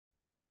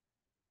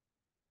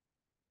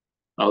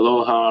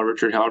Aloha,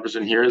 Richard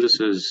Halverson here. This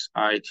is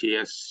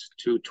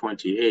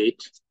ITS228,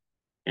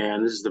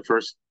 and this is the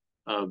first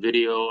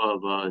video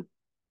of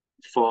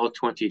fall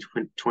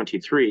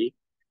 2023,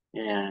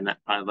 and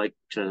I'd like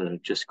to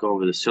just go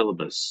over the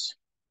syllabus.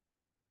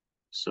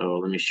 So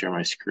let me share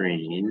my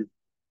screen.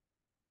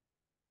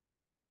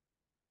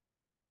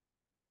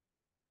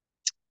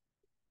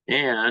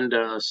 And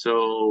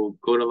so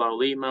go to La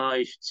Lima.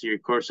 You should see your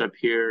course up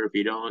here. If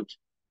you don't,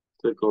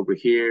 click over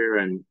here,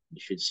 and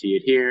you should see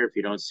it here. If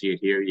you don't see it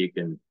here, you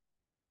can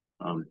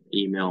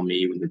email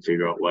me. We can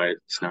figure out why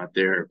it's not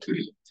there.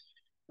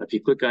 If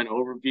you click on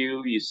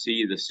overview, you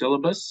see the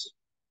syllabus.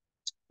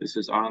 This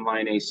is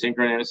online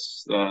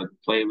asynchronous. The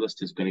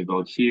playlist is going to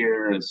go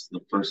here as the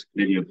first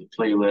video of the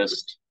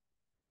playlist.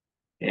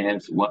 And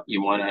if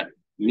you want to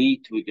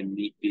meet, we can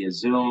meet via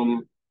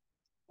Zoom.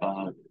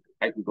 I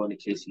can go into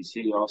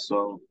KCC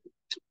also.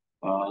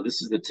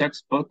 This is the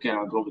textbook, and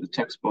I'll go over the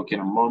textbook in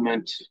a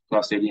moment.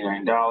 Costs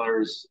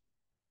 $89.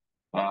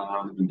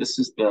 This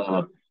is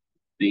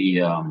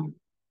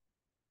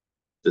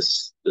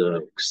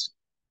the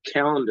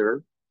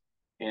calendar,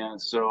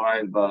 and so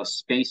I've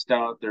spaced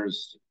out.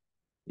 There's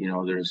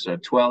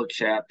 12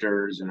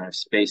 chapters, and I've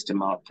spaced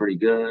them out pretty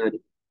good.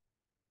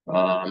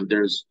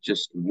 There's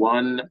just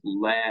one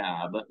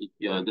lab.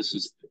 This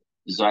is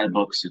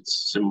Zybooks.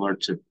 It's similar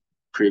to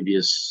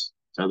previous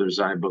other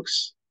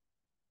Zybooks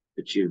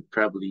that you've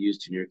probably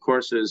used in your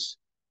courses.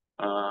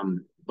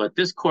 But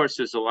this course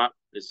is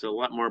it's a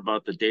lot more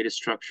about the data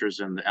structures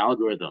and the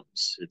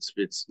algorithms.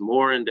 It's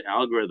more into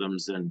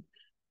algorithms than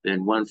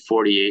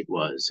 148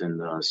 was,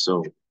 and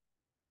so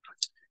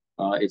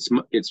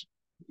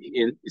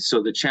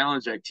the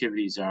challenge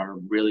activities are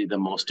really the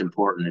most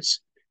important.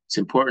 It's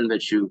important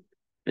that you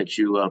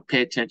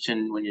pay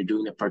attention when you're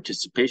doing the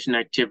participation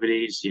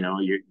activities.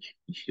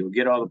 You'll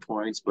get all the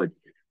points, but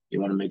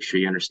you want to make sure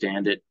you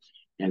understand it.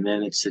 And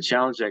then it's the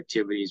challenge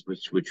activities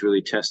which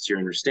really test your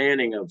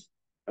understanding of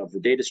the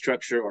data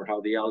structure or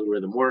how the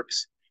algorithm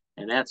works.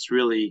 And that's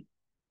really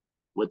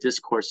what this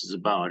course is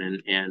about.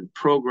 And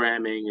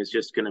programming is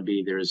just going to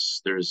be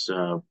there's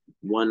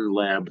one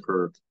lab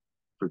per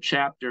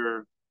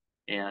chapter.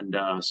 And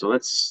so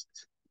let's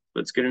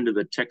get into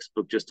the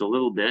textbook just a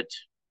little bit.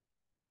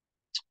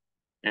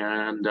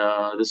 And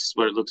this is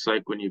what it looks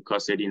like when you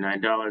cost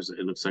 $89.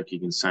 It looks like you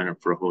can sign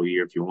up for a whole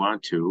year if you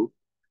want to.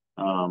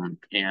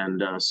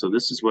 So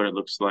this is what it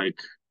looks like.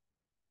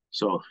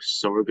 So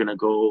we're going to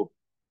go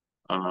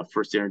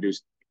first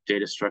introduce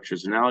data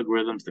structures and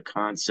algorithms, the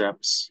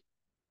concepts.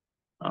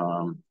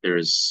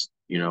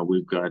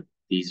 We've got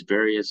these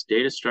various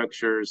data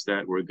structures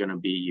that we're going to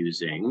be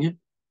using.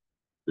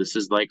 This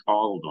is like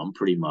all of them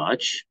pretty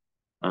much.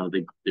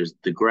 There's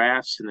the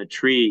graphs and the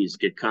trees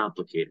get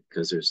complicated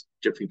because there's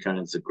different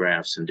kinds of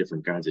graphs and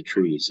different kinds of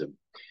trees.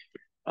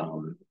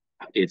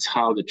 It's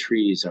how the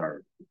trees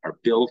are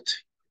built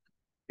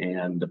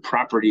and the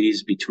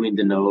properties between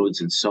the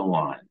nodes and so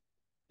on.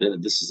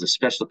 This is a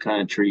special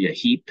kind of tree, a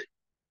heap.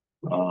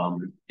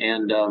 So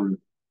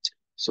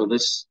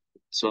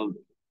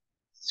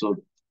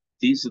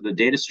these are the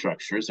data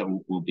structures that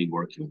we'll be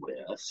working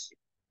with.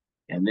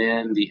 And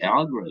then the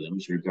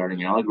algorithms, regarding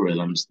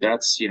algorithms,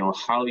 that's,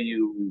 how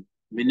you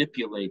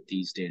manipulate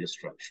these data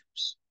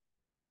structures.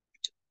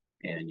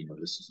 And,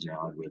 this is an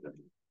algorithm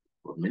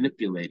for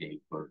manipulating,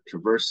 for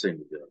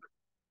traversing,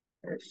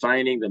 or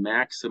finding the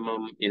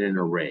maximum in an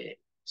array.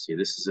 See,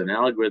 this is an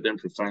algorithm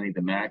for finding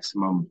the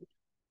maximum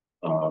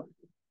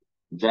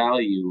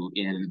value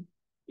in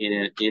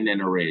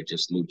an array. It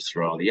just loops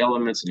through all the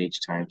elements and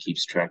each time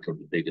keeps track of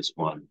the biggest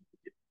one.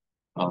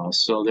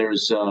 So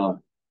there's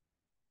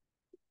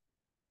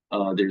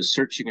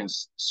searching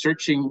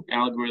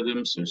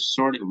algorithms. There's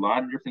a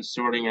lot of different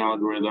sorting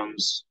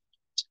algorithms.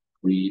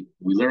 We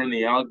learn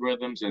the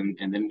algorithms and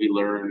then we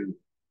learn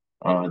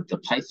the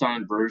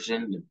Python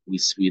version. We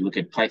look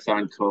at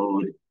Python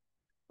code.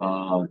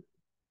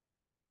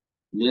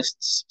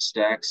 Lists,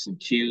 stacks, and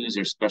queues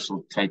are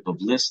special type of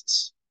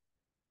lists.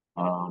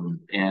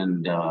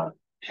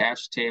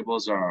 Hash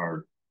tables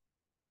are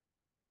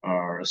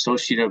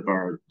associative,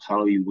 are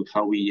how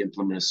we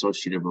implement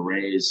associative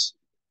arrays.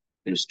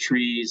 There's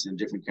trees and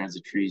different kinds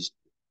of trees.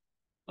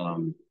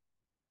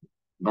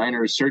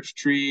 Binary search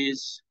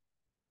trees,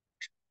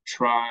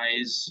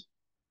 tries,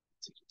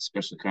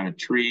 special kind of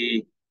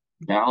tree,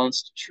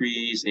 balanced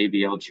trees,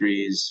 ABL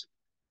trees.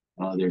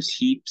 There's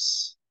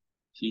heaps.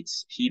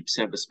 Heaps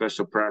have a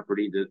special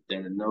property that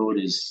a node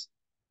is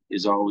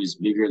always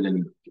bigger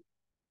than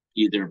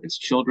either of its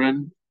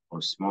children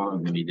or smaller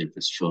than either of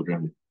its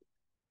children.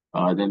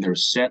 Then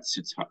there's sets.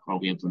 It's how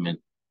we implement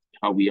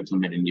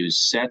and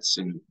use sets,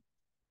 and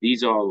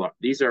these are all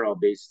basic.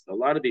 A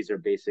lot of these are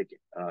basic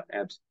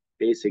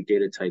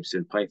data types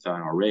in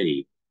Python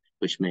already,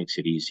 which makes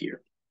it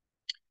easier.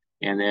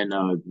 And then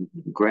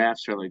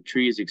graphs are like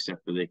trees,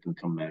 except that they can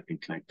come back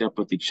and connect up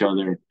with each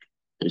other.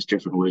 There's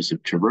different ways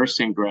of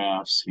traversing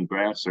graphs, and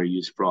graphs are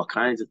used for all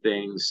kinds of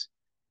things.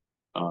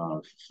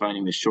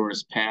 Finding the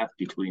shortest path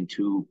between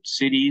two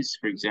cities,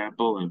 for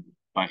example, and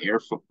by air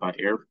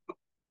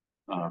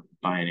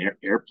by an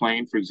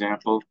airplane, for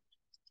example.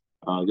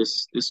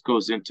 This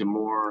goes into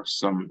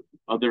some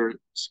other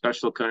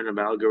special kind of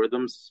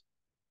algorithms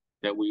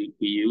that we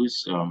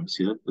use.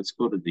 See, let's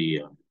go to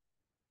the.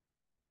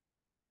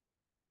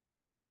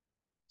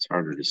 It's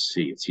harder to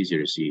see. It's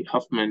easier to see.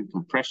 Huffman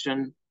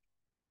compression.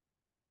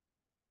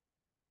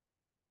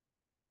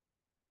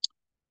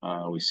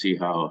 We see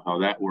how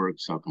that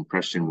works, how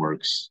compression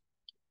works.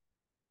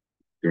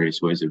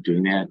 Various ways of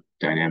doing that.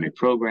 Dynamic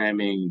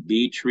programming,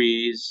 B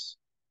trees,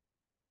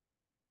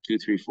 2,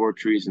 3, 4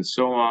 trees, and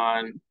so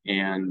on.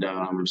 And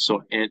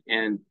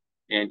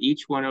and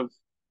each one of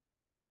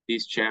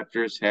these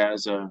chapters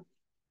has a,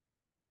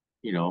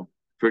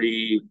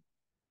 pretty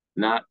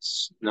not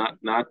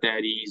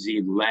that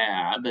easy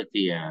lab at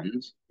the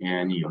end.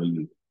 And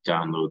you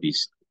download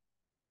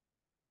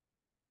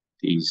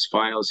these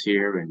files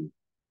here and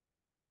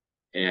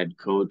add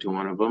code to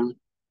one of them.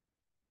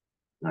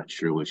 Not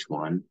sure which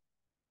one.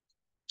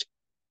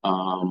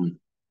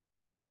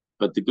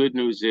 But the good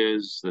news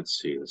is,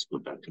 let's go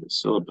back to the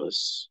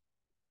syllabus.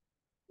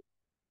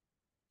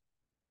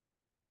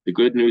 The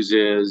good news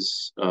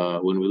is,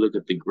 when we look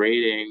at the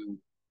grading,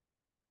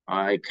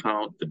 I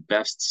count the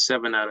best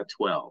 7 out of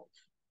 12.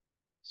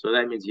 So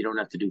that means you don't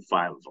have to do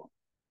 5 of them.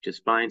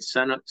 Just find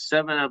 7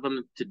 of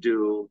them to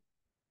do,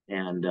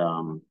 and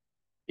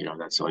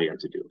that's all you have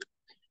to do.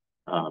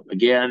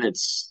 Again,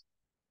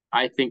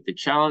 I think the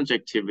challenge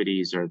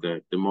activities are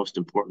the most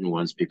important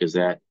ones, because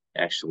that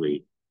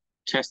actually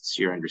tests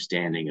your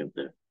understanding of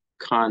the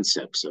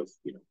concepts of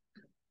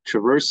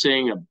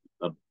traversing a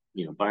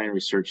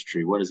binary search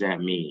tree. What does that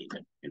mean,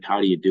 and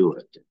how do you do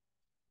it?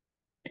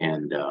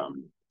 And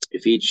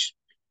if each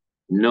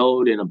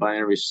node in a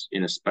binary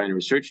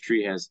search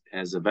tree has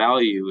a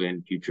value,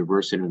 and you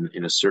traverse it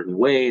in a certain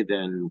way,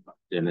 then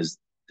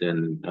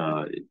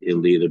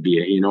it'll either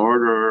be in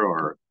order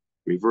or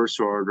reverse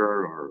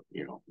order, or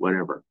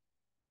whatever.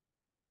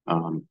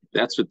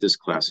 That's what this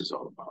class is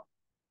all about.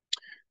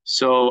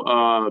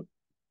 So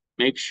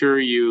make sure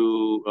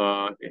you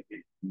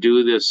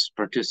do this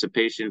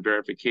participation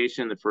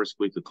verification the first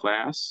week of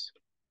class.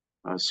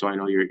 So I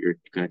know you're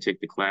going to take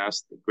the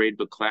class. The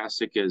Gradebook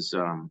Classic is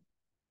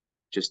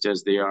just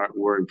as they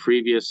were in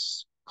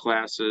previous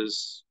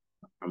classes.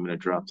 I'm going to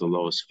drop the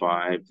lowest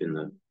 5 in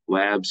the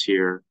labs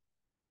here.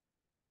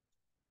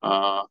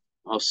 I'll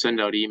send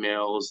out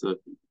emails,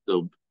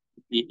 the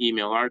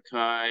email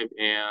archive,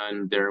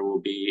 and there will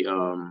be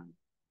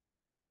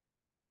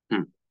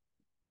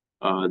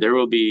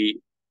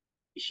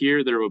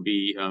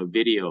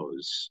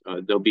videos.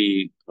 There'll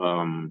be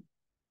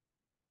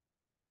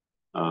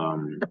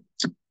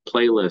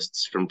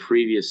playlists from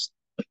previous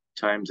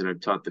times that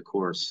I've taught the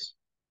course.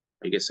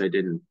 I guess I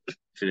didn't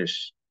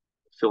finish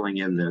filling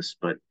in this,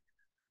 but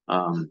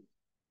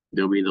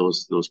there'll be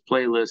those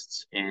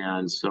playlists,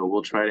 and so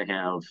we'll try to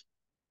have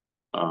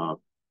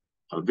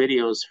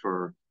videos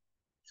for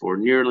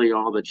nearly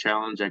all the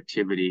challenge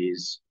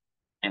activities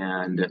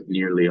and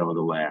nearly all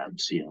the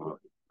labs.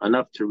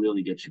 Enough to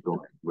really get you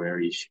going. Where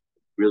you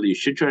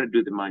should try to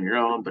do them on your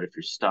own, but if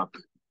you're stuck,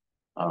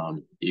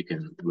 you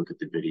can look at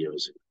the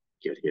videos and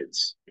get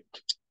hits.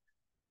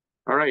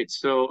 All right,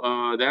 so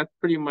that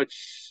pretty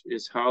much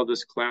is how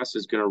this class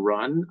is going to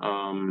run.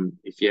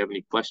 If you have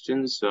any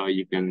questions,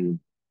 you can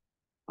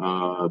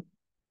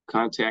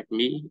contact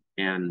me,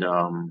 and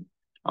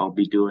I'll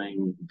be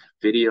doing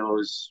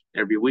videos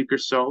every week or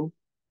so,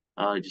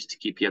 just to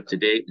keep you up to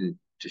date and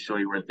to show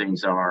you where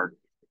things are.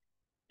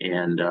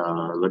 And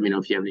let me know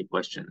if you have any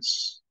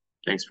questions.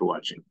 Thanks for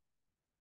watching.